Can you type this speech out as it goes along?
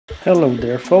Hello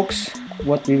there folks,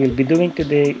 what we will be doing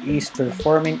today is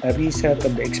performing a reset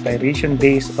of the expiration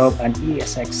days of an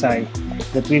ESXi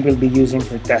that we will be using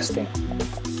for testing.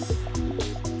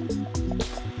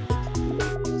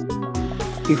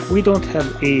 If we don't have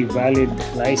a valid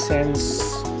license,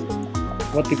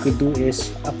 what we could do is,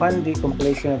 upon the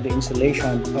completion of the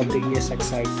installation of the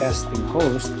ESXi testing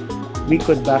host, we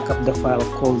could back up the file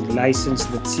called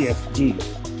license.cfg.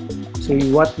 So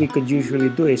what we could usually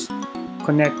do is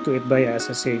connect to it via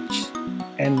SSH,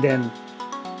 and then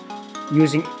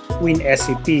using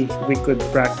WinSCP we could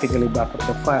practically back up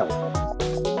the file.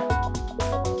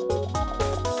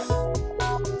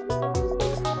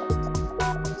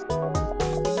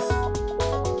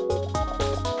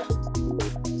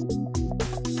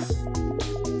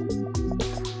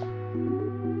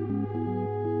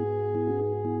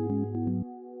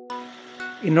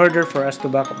 In order for us to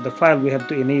back up the file, we have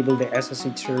to enable the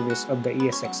SSH service of the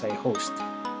ESXi host.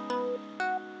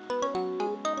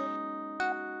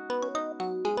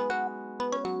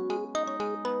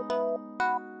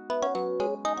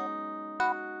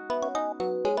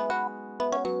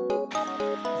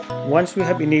 Once we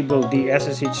have enabled the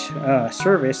SSH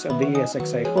service of the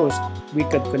ESXi host, we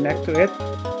could connect to it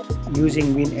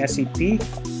using WinSCP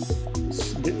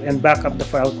and back up the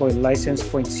file called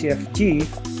license.cfg,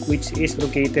 which is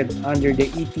located under the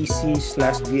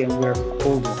etc/VMware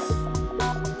folder.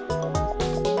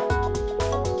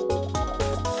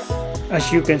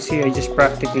 As you can see, I just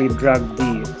practically dragged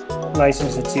the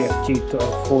license.cfg to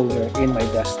a folder in my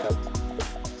desktop.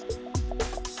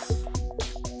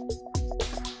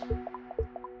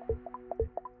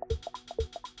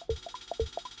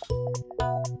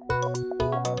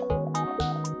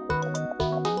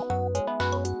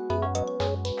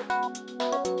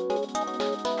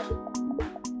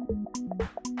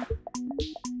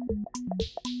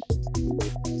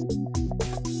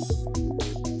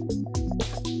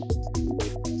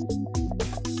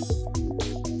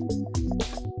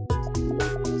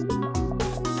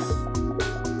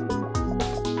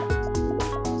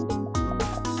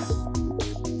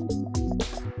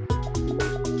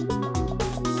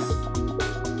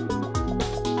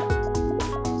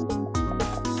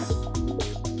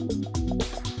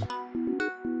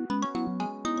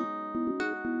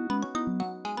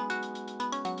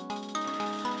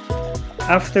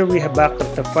 After we have backed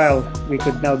up the file, we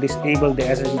could now disable the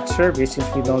SSH service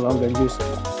since we no longer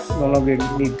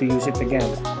need to use it again,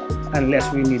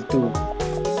 unless we need to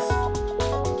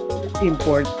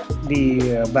import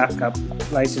the backup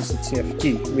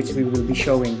license.cfg, which we will be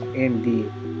showing in the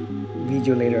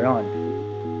video later on.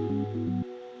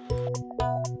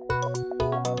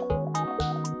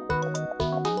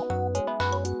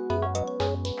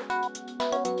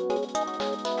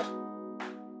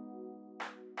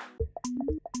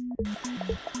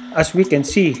 As we can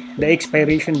see, the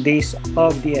expiration days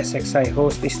of the ESXi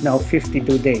host is now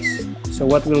 52 days. So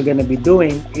what we're going to be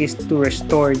doing is to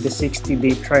restore the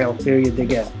 60-day trial period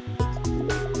again.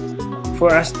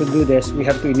 For us to do this, we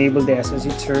have to enable the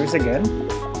SSH service again,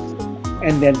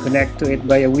 and then connect to it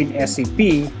via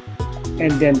WinSCP,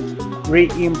 and then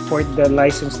re-import the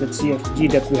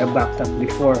license.cfg that we have backed up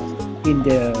before in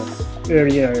the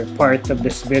earlier part of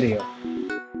this video.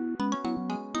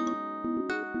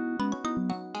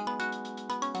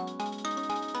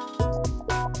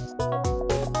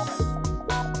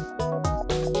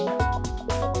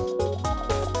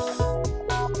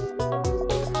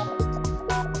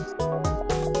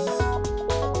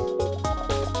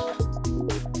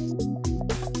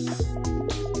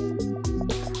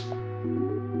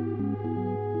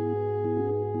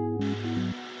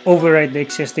 Overwrite the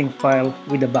existing file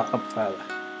with a backup file.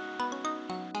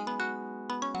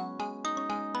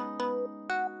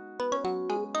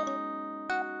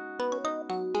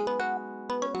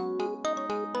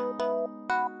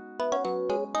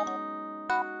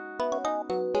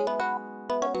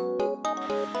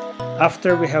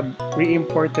 After we have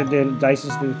re-imported the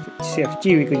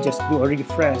license.cfg, we could just do a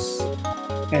refresh,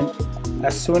 and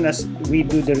as soon as we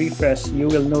do the refresh, you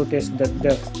will notice that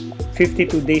the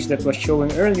 52 days that was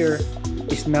showing earlier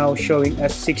is now showing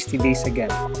as 60 days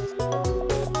again.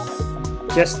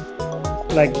 Just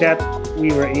like that,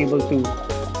 we were able to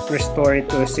restore it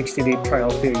to a 60-day trial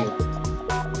period.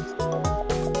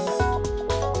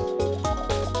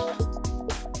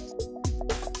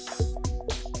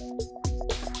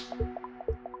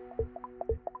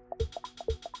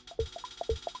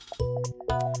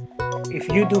 If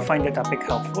you do find the topic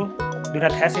helpful, do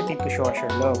not hesitate to show us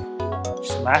your love.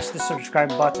 Smash the subscribe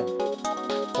button.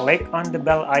 Click on the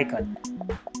bell icon.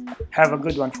 Have a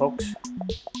good one, folks.